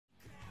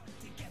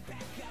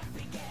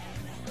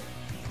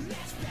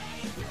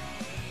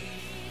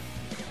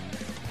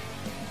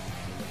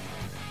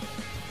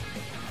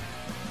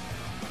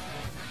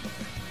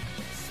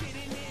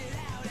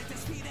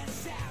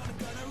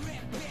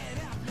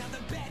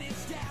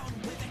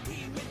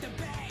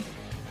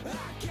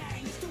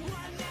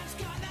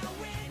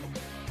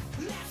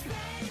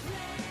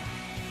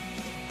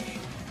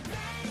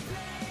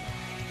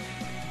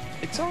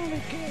It's only a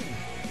game.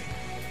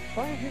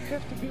 Why do you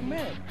have to be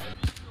mad?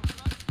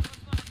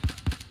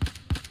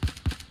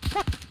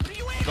 What are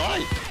you aiming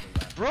Die!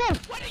 at? Bro!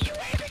 What are you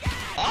aiming at?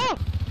 Ah!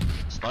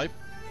 Snipe.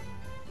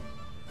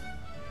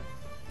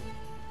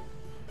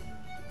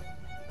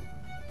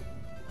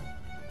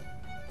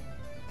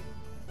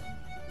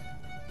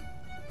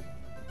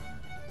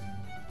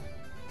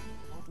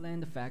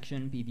 Outland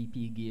faction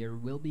PvP gear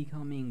will be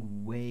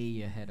coming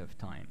way ahead of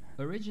time.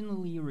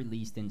 Originally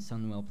released in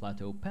Sunwell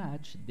Plateau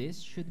patch,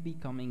 this should be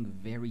coming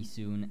very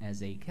soon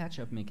as a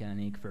catch-up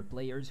mechanic for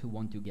players who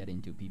want to get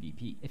into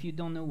PvP. If you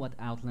don't know what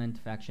Outland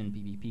faction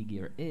PvP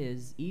gear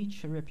is,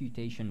 each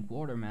reputation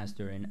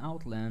quartermaster in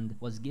Outland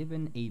was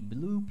given a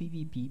blue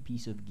PvP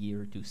piece of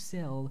gear to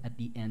sell at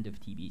the end of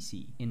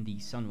TBC in the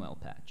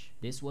Sunwell patch.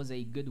 This was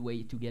a good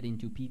way to get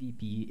into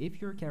PvP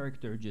if your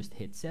character just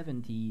hit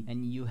 70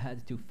 and you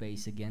had to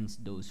face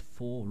against those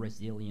full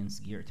resilience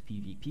geared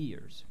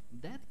PvPers.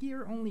 That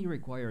gear only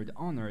required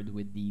Honored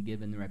with the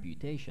given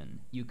reputation.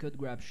 You could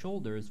grab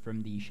shoulders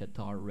from the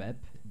Shatar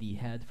rep, the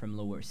head from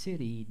Lower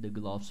City, the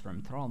gloves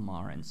from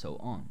Tralmar, and so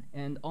on.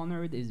 And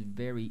Honored is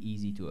very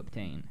easy to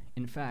obtain.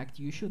 In fact,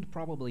 you should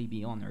probably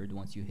be Honored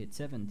once you hit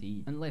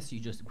 70, unless you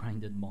just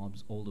grinded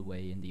mobs all the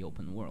way in the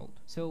open world.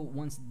 So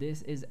once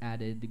this is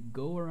added,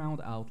 go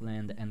around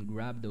Outland and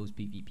grab those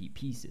PvP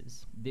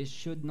pieces. This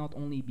should not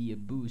only be a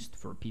boost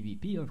for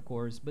PvP of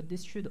course, but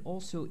this should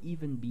also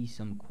even be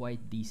some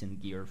quite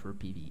decent gear for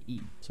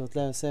PvE. So at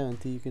level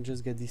 70 you can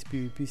just get this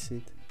PvP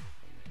set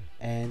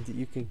and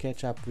you can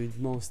catch up with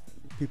most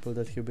people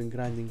that have been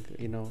grinding,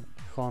 you know,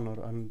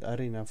 Honor and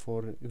Arena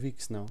for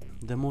weeks now.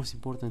 The most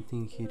important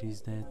thing here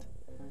is that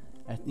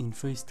in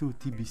phase 2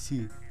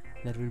 TBC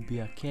there will be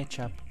a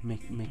catch-up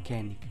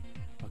mechanic.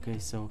 Okay,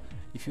 so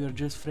if you are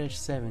just fresh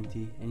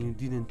 70 and you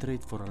didn't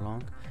trade for a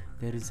long,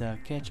 there is a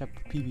catch-up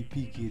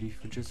PvP gear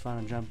if you just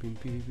wanna jump in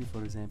PvP,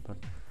 for example.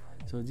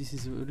 So this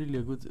is really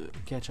a good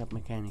catch-up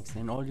mechanics,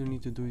 and all you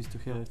need to do is to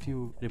have a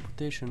few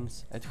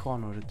reputations at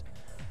Honored,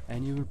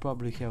 and you will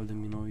probably have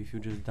them, you know, if you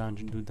just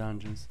do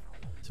dungeons.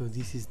 So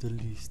this is the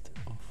list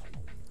of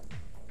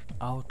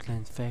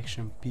Outland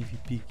faction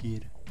PvP gear.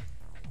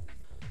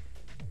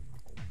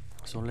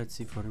 So let's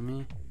see, for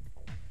me,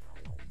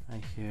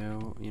 I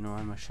have, you know,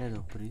 I'm a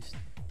Shadow Priest.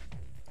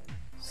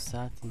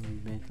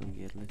 Satin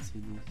Battlegear, let's see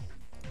this.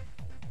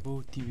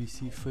 WoW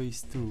TBC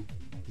phase 2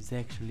 is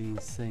actually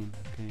insane,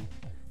 okay?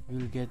 You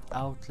will get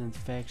Outland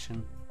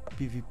faction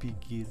PvP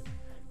gear,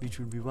 which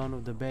will be one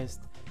of the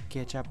best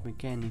catch-up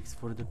mechanics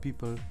for the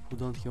people who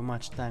don't have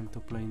much time to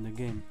play in the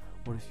game,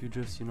 or if you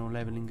just, you know,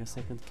 leveling a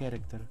second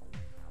character.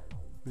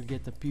 You'll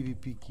get a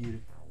PvP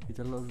gear with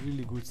a lot of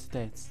really good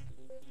stats,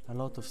 a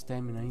lot of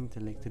stamina,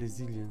 intellect,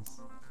 resilience,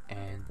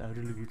 and a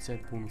really good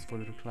set bonus for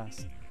your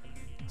class.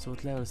 So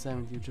at level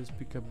 70 you just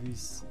pick up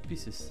these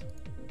pieces.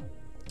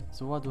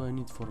 So what do I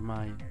need for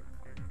my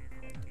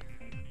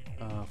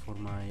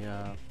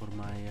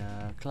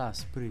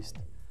class priest?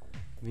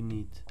 We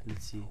need,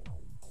 let's see,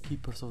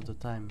 Keepers of the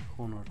Time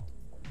Honored,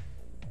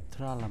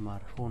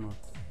 Tralamar Honored,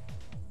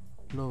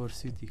 Lower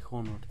City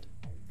Honored,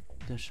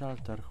 The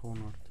Shelter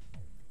Honored,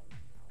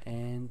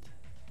 and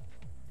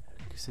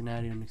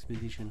Scenario and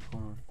Expedition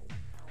Honored.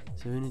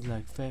 So we need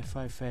like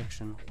 5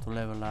 faction to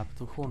level up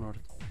to Honored,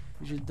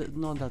 which is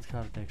not that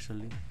hard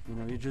actually. You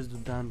know, you just do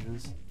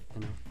dungeons,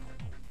 you know.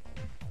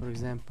 For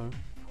example,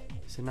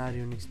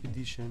 Scenario and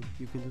Expedition,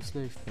 you can do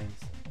Slave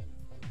Pens.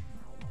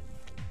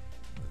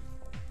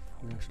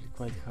 It's actually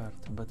quite hard,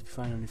 but we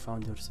finally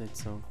found your set,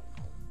 so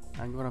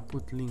I'm gonna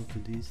put link to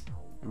this,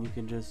 and you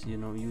can just, you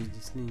know, use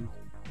this link.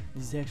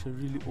 This is actually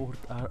really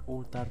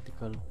old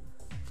article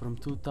from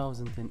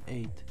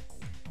 2008.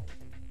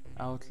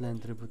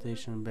 Outland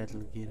Reputation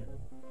Battle Gear.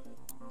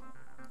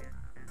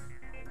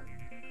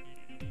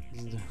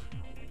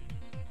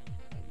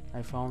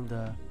 I found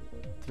a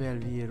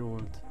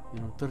 12-year-old, you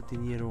know,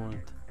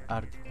 13-year-old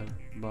article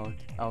about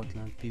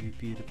Outland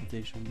PvP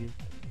Reputation Gear.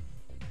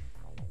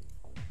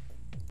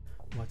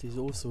 What is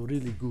also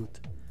really good,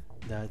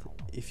 that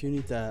if you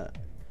need a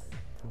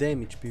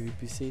damage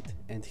PvP set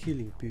and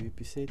healing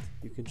PvP set,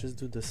 you can just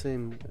do the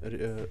same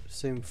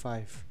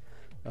 5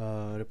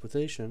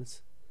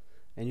 reputations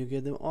and you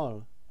get them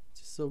all.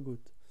 It's so good.